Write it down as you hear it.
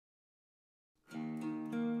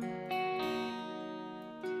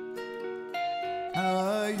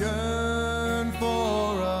yearn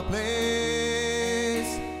for a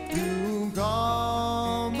place to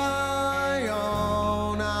call my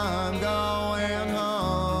own. I'm going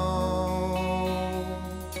home.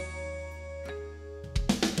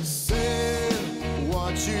 Say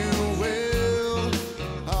what you will,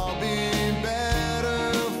 I'll be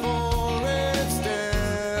better for it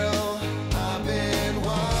still. I've been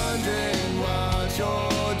wondering what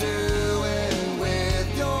you're doing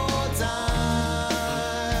with your time,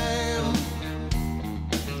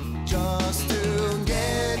 just to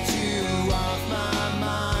get you off my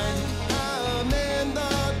mind. I'm in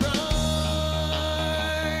the grind.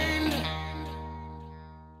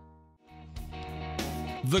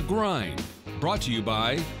 The Grind, brought to you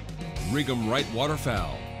by Rig'em Right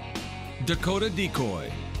Waterfowl, Dakota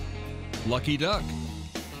Decoy, Lucky Duck,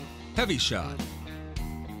 Heavy Shot,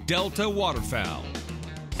 Delta Waterfowl,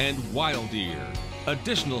 and Wild Ear.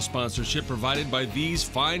 Additional sponsorship provided by these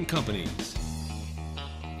fine companies.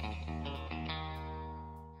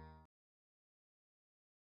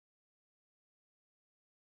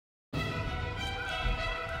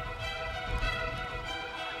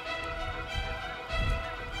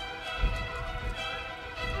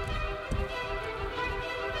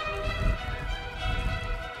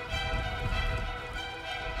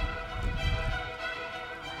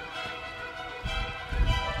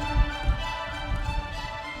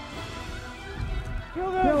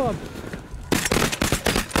 Kill him!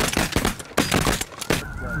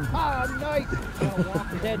 Ah, nice!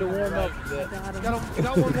 He had to warm up a bit.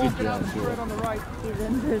 Got one walking out straight on the right. He's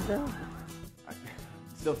injured though.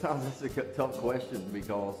 Sometimes it's a tough question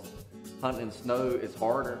because hunting in snow is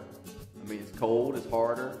harder. I mean, it's cold, it's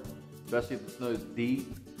harder, especially if the snow's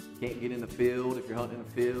deep. Can't get in the field if you're hunting in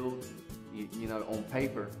the field. You know, on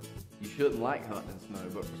paper, you shouldn't like hunting in snow,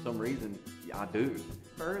 but for some reason, I do.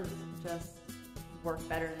 Birds just work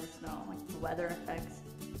better in the snow. Like the weather affects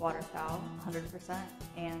waterfowl 100%.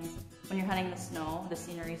 And when you're hunting in the snow, the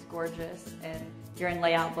scenery is gorgeous and you're in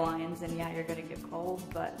layout blinds and yeah, you're gonna get cold,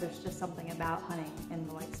 but there's just something about hunting in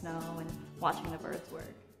the white snow and watching the birds work.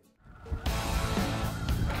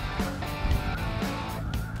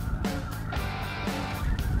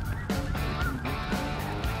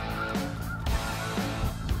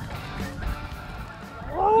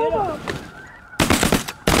 Get up!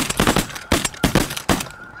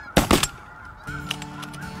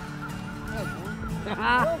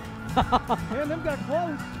 Man, them got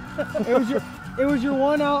close. It was your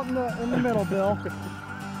one out in the middle, Bill. Look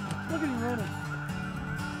at him running.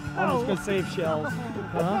 I'm just gonna save shells.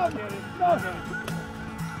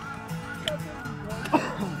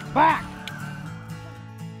 Back!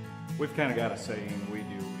 We've kind of got a saying we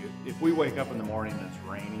do. If we wake up in the morning and it's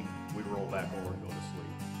raining, we roll back over and go to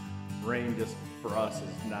sleep. Rain just, for us,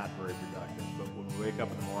 is not very productive. But when we wake up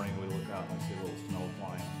in the morning, we look out and we see a little snow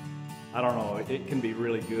flying. I don't know, it can be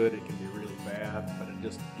really good, it can be really bad, but it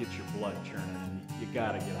just gets your blood churning and you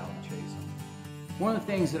gotta get out and chase them. One of the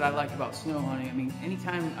things that I like about snow hunting, I mean,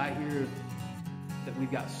 anytime I hear that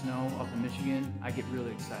we've got snow up in Michigan, I get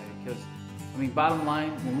really excited because, I mean, bottom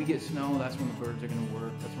line, when we get snow, that's when the birds are gonna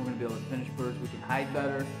work. That's when we're gonna be able to finish birds. We can hide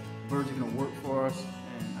better, birds are gonna work for us,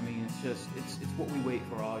 and I mean, it's just, it's what we wait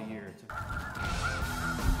for all year.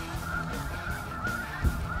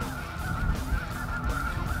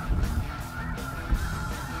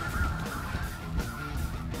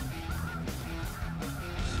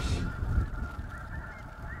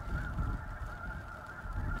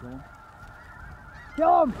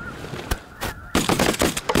 Kill him!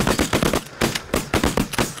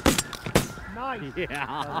 Nice!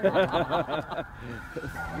 Yeah!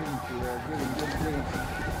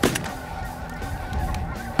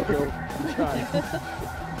 Kill him.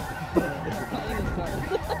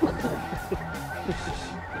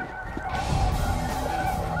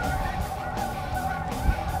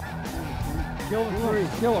 Kill him,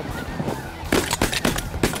 kill him.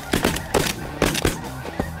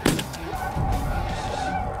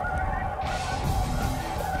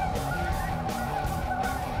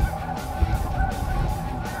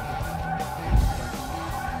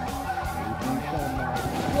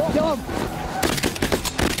 Kill him!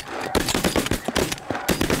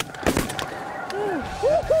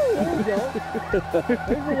 There you go.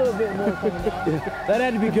 There's a little bit more coming out. That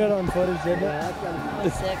had to be good on footage, didn't it? Yeah, that's got to be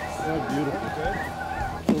 6. That's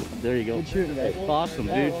beautiful. There you go. Good shooting, guys. Awesome,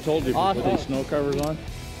 dude. Told you to put these snow covers on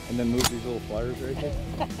and then move these little flyers right here.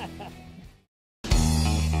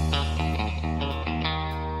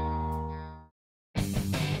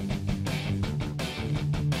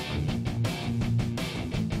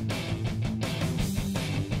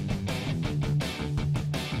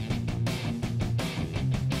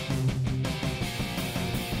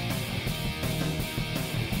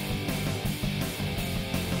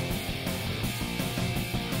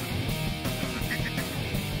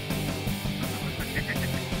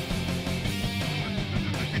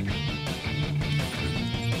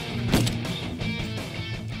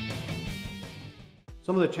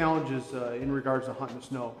 some of the challenges in regards to hunting the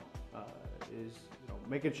snow is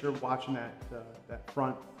making sure watching that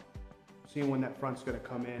front, seeing when that front's going to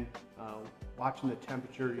come in, watching the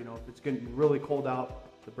temperature. If it's getting really cold out,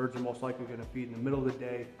 the birds are most likely going to feed in the middle of the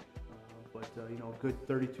day. But good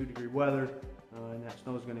 32-degree weather and that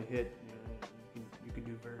snow is going to hit. You can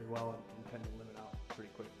do very well and tend to limit out pretty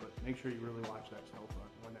quick. But make sure you really watch that snow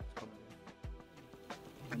front when that's coming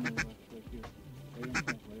in.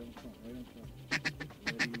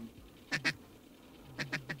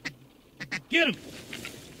 Get him!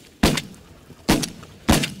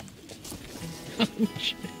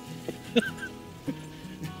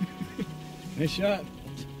 Nice shot.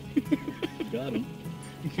 Got him.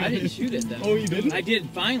 I didn't shoot it that. Oh, you didn't? I did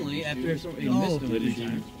finally after somebody missed him 3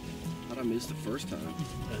 times. Thought I missed the first time.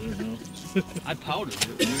 I don't know. I powdered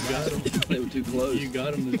it. You got him. They were too close. You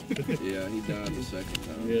got him. Yeah, he died the second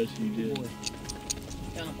time. Yes, you did.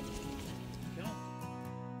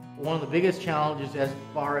 One of the biggest challenges as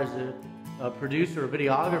far as a producer or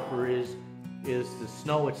videographer is the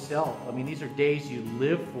snow itself. I mean, these are days you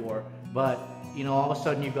live for, but all of a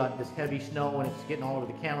sudden you've got this heavy snow and it's getting all over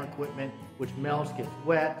the camera equipment, which melts, gets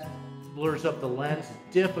wet, blurs up the lens.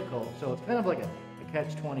 It's difficult. So it's kind of like a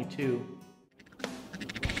catch-22.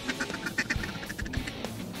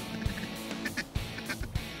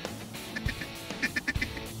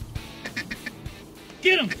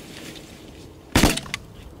 Get him!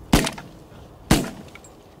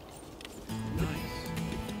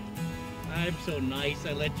 I'm so nice.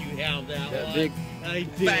 I let you have that one. Big, I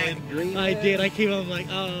did. fat green I head. did. I came up like,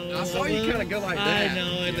 oh. I saw you kind of go like that. I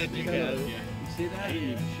know. I let you go. You see that?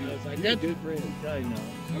 I was like, you're a good friend. I know.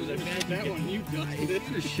 I was like, man, that one you done. If you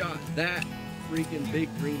just shot that freaking big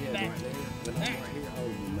green head right there, but I'm right here, I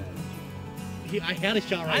would be mad. I had a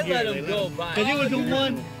shot right I here. let him go by. Because it was the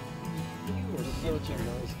one. You were such a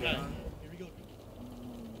nice guy. Here we go.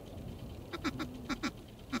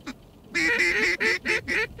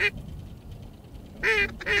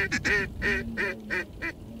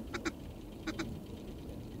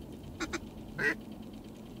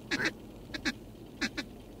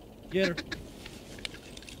 Get her.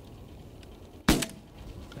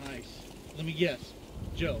 Nice. Let me guess.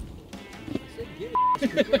 Joe.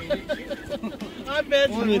 I'm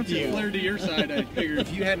messing with you. Flared to your side, I figured.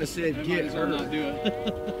 If you hadn't said get her, not do it.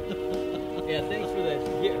 Yeah, thanks for that.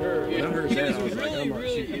 Get her. when I heard that, I was like, Really, I'm not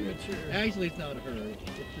really shooting it. immature. Actually, it's not a her.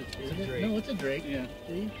 It's a drake. No, it's a drake. Yeah.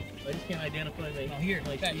 See? I just can't identify my, No, here,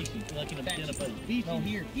 my back. species. I can identify the species. No,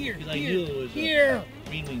 here, Because I knew it was here. a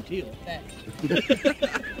green-winged teal.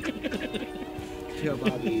 Tell by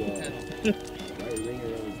the white ringer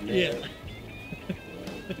on his neck. Yeah.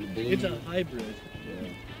 The blue. It's a hybrid. Yeah.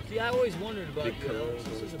 See, I always wondered about Big you. curls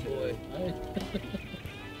This on is a his boy.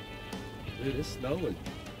 Dude, it's snowing.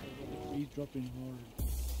 He's dropping hard.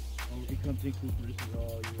 Oh, he come take Cooper. This is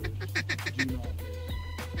all yours. Do not miss.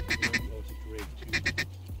 Oh, it's a drake, too.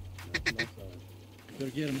 That's my side.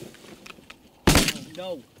 Better get him. No.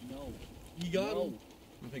 You got him?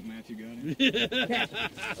 I think Matthew got him.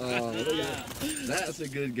 Oh, that's a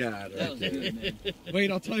good guy. That Right was there. good, man.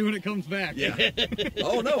 Wait, I'll tell you when it comes back. Yeah.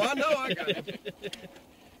 Oh no, I know I got it.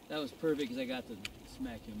 That was perfect because I got to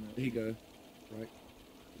smack him. There you go. Right.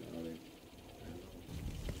 No, there.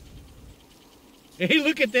 Hey,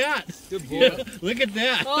 look at that. Good boy. Look at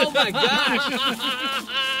that. Oh my gosh.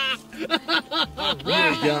 You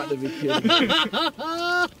have got to be kidding me.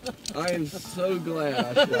 I am so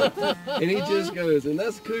glad I shot. And he just goes, and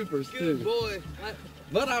that's Cooper's Good too. boy.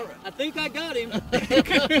 But I think I got him.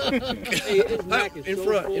 Hey, his neck is in so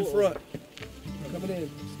front, full in of front. Coming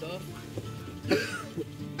in. Stuff.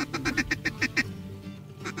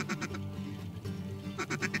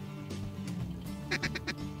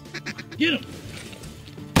 Get him.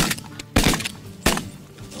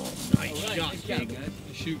 Nice shot, King. guys.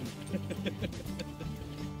 Shooting.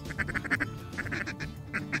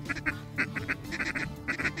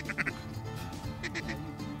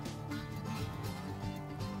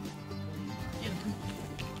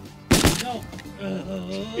 No.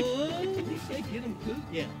 Did you say get him, Coop?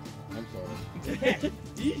 Yeah. I'm sorry.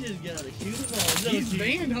 You just gotta shoot him all. He's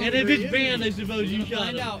banned And if hungry, it's isn't banned, he? I suppose you shot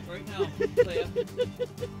Find him. out right now. Leia.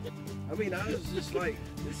 I mean, I was just like,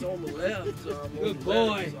 it's on the left, so I'm Good on the boy.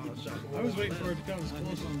 left, so shot the I was one waiting on for the it to come as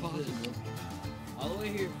close as possible. All the way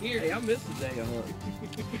here. left. Here. Hey, I missed the day of hunting.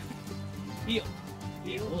 Heel.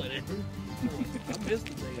 Yeah, whatever. I missed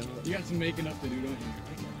the day of hunting. You got some making up to do, don't you?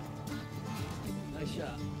 Nice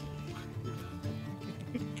shot.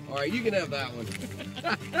 All right, you can have that one.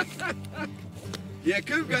 Yeah,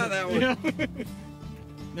 Coop got that one. Yeah.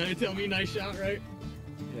 Now you tell me nice shot, right?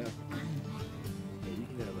 Yeah. Yeah, you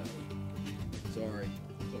can have that one. Sorry.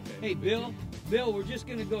 Hey, Bill, we're just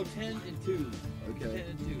gonna go 10 and 2. Okay. 10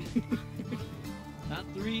 and 2. Not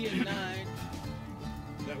 3 and 9.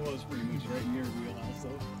 That was pretty much right in your wheelhouse,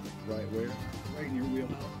 though. Right where? Right in your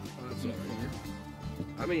wheelhouse. That's not fair.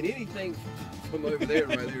 I mean, anything from over there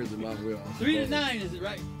right there is in my wheelhouse. 3 to 9, is it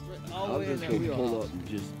right? All the I'm way in just that going to pull wheelhouse. up and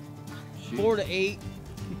just shoot. 4 to 8.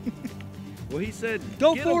 Well, he said...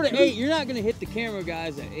 Go get 4 him, to 8. You're not gonna hit the camera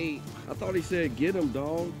guys at 8. I thought he said, get him,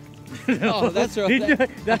 dog. Oh, that's right.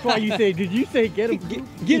 That's why you say, did you say get him?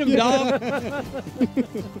 Get him, dog.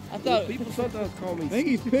 I thought people sometimes call me I think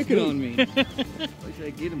he's picking on me. They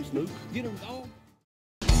say, get him, Snoop. Get him, dog.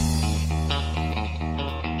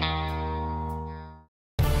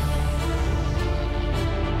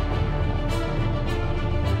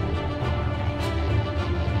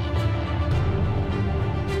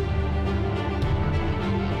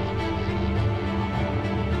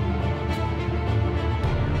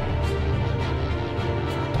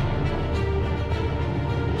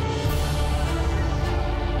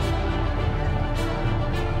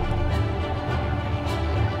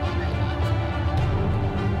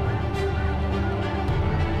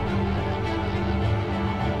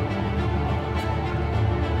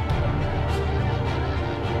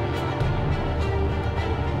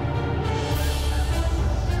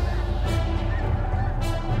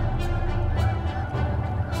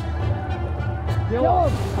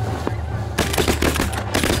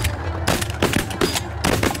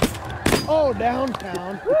 Oh,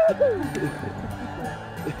 downtown.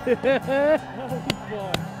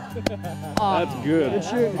 That's good.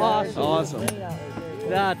 Awesome.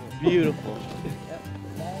 That's beautiful.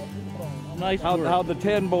 Nice work. How'd the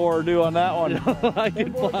 10 bore do on that one? I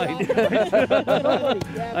did fine.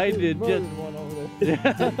 I did just.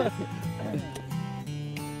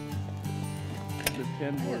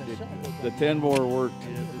 The 10 bore worked.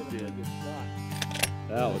 Yes, it did.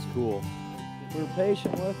 That was cool. We're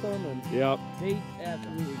patient with them, and Yep. they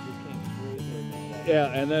absolutely just came straight right now.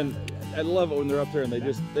 Yeah, and then I love it when they're up there and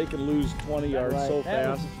they can lose 20 yards so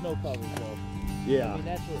That was fast. the snow cover, though. Yeah. I mean,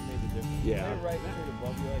 that's what made the difference. Yeah. They're right straight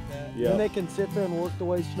above you like that. Yeah. And they can sit there and work the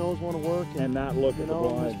way snows want to work, And not look at the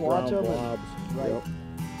blind just watch brown them. blobs. Right. Yep.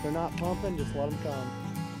 They're not pumping, just let them come.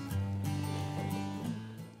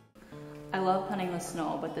 I love hunting the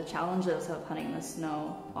snow, but the challenges of hunting the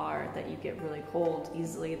snow are that you get really cold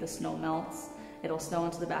easily. The snow melts. It'll snow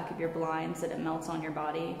into the back of your blinds and it melts on your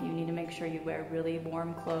body. You need to make sure you wear really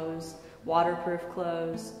warm clothes, waterproof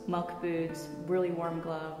clothes, muck boots, really warm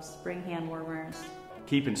gloves, bring hand warmers.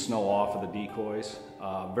 Keeping snow off of the decoys,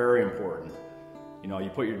 very important. You know, you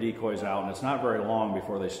put your decoys out and it's not very long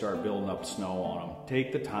before they start building up snow on them.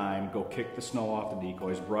 Take the time, go kick the snow off the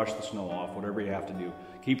decoys, brush the snow off, whatever you have to do.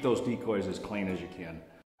 Keep those decoys as clean as you can.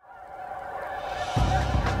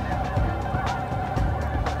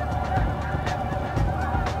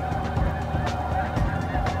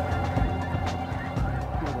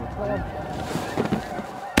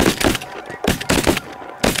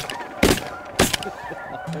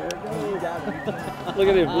 Look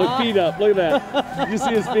at him, look feet up, look at that. Did you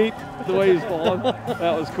see his feet? The way he's falling?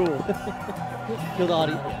 That was cool. Good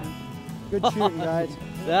Audie. Good shooting, guys.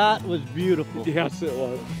 That was beautiful. Yes, it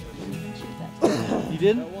was. You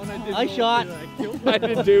didn't? I shot. I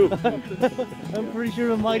did too. I'm pretty sure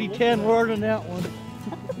the Mighty 10 roared on that one.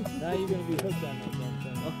 Now you're going to be hooked on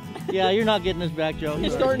that. Yeah, you're not getting this back, Joe.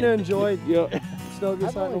 He's starting to enjoy Yep. snow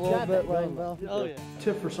goose hunting a little bit, right, Val? Oh, yeah.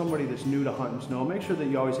 Tip for somebody that's new to hunting snow, make sure that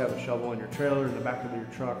you always have a shovel in your trailer, in the back of your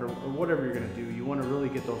truck, or whatever you're gonna do. You wanna really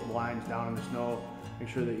get those blinds down in the snow, make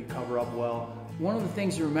sure that you cover up well. One of the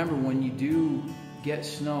things to remember when you do get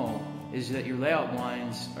snow is that your layout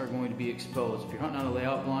blinds are going to be exposed. If you're hunting out of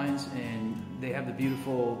layout blinds and they have the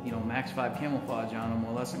beautiful, Max 5 camouflage on them,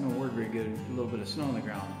 well, that's not going to work very good with a little bit of snow on the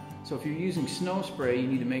ground. So if you're using snow spray, you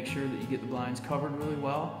need to make sure that you get the blinds covered really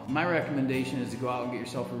well. My recommendation is to go out and get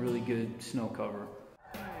yourself a really good snow cover.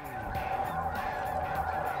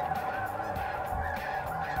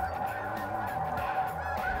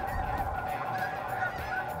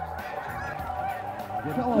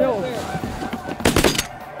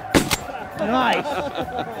 Nice.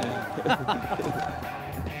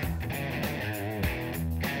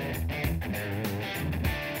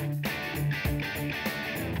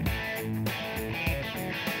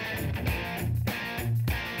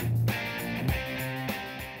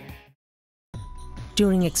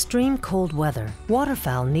 During extreme cold weather,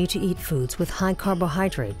 waterfowl need to eat foods with high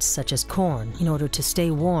carbohydrates, such as corn, in order to stay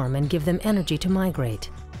warm and give them energy to migrate.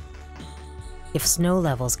 If snow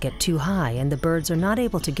levels get too high and the birds are not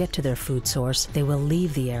able to get to their food source, they will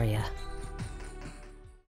leave the area.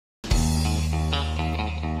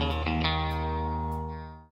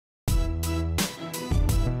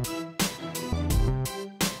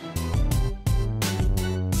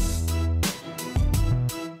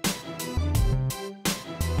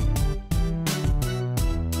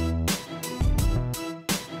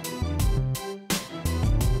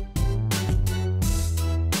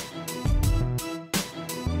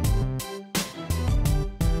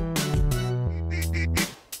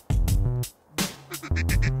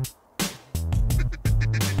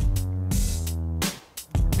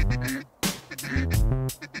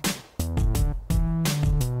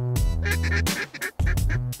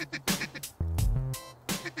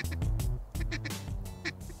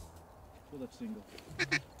 Left single.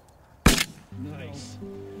 Nice.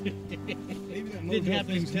 Didn't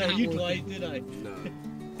happen to tell you twice, did I? No.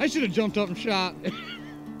 I should have jumped up and shot.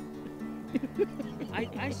 I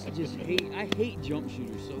just hate jump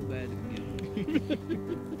shooters so bad to begin with.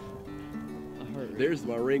 I hurt. There's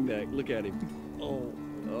my ringneck. Look at him. Oh.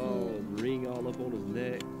 Oh, ring all up on his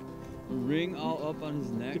neck. Ring all up on his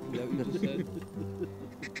neck? Is that what you just said?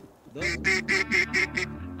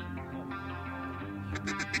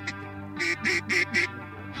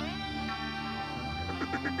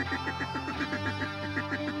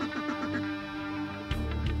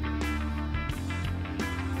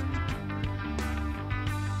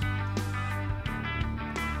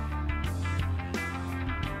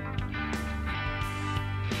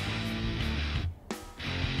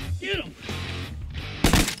 Get him!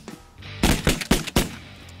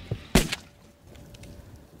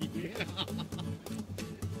 Yeah.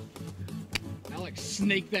 I like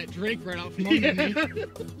snake that Drake right out from under me.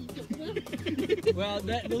 Well,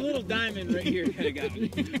 the little diamond right here kind of got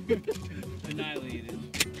me annihilated.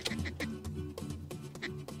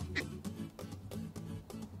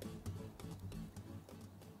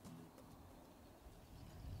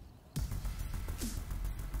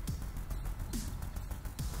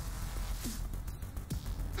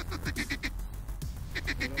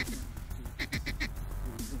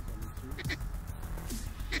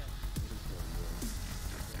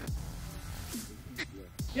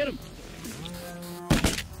 Get him!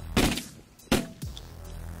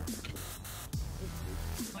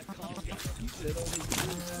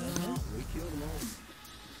 We killed them all.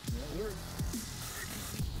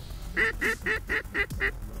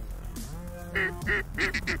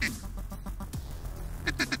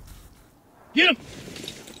 Get him!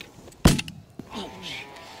 Ouch!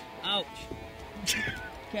 Ouch!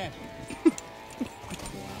 Cash. Wow.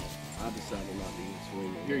 I decided not to even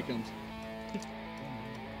swing. Here he comes.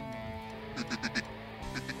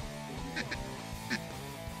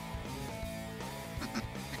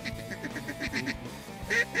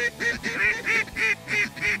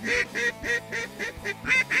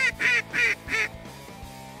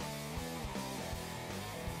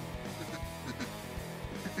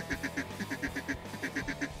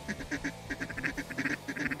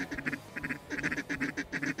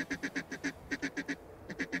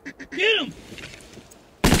 Get him!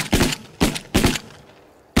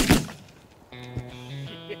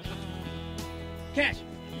 Cash!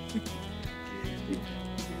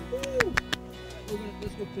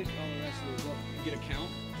 Let's go pick all the rest of those up. Get a count.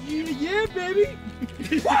 Yeah, baby!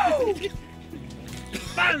 Whoa!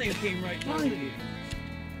 Finally it came right. Finally.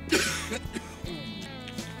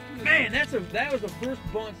 Man, that was the first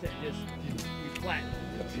bunch that just flattened.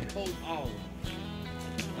 Hold all of them.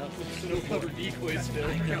 Snow covered decoys still. Oh,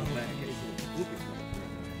 here, right up front, these two.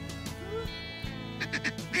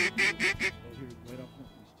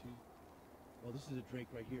 Well, this is a Drake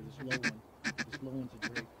right here, this low one. This low one's a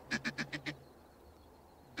Drake.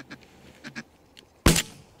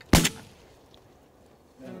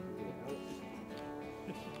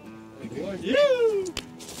 You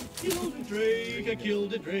killed a Drake, I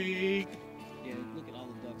killed a Drake. Yeah, look at all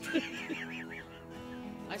the ducks.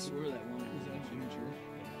 I swear that one was actually mature.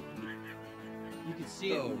 You could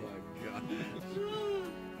see it. Oh my god.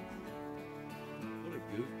 What a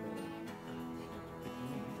goofball.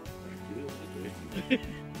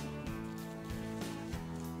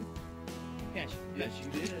 Cash. Yes, you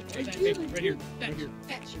did. Right Right here. here. Right here. Right here.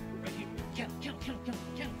 Right here. Count.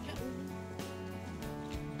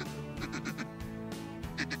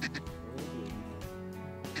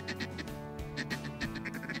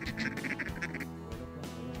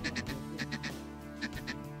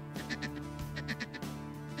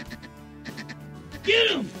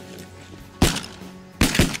 Get him!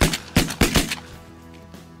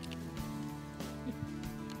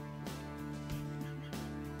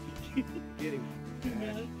 Get him.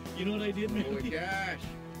 You know what I did, man? Oh my gosh.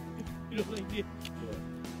 You know what I did?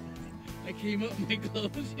 I came up my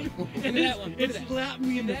gloves And that one. it slapped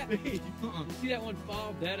me in the face. You see that one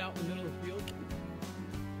fall dead out in the middle of the field?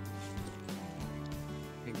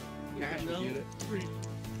 Cash will get it.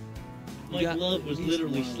 My glove was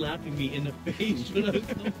literally slapping me in the face when I was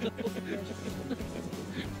coming up.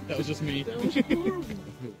 That was just me. That was horrible.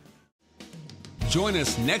 Join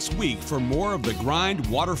us next week for more of The Grind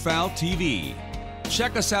Waterfowl TV.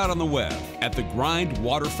 Check us out on the web at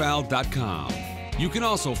thegrindwaterfowl.com. You can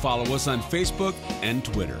also follow us on Facebook and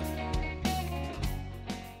Twitter.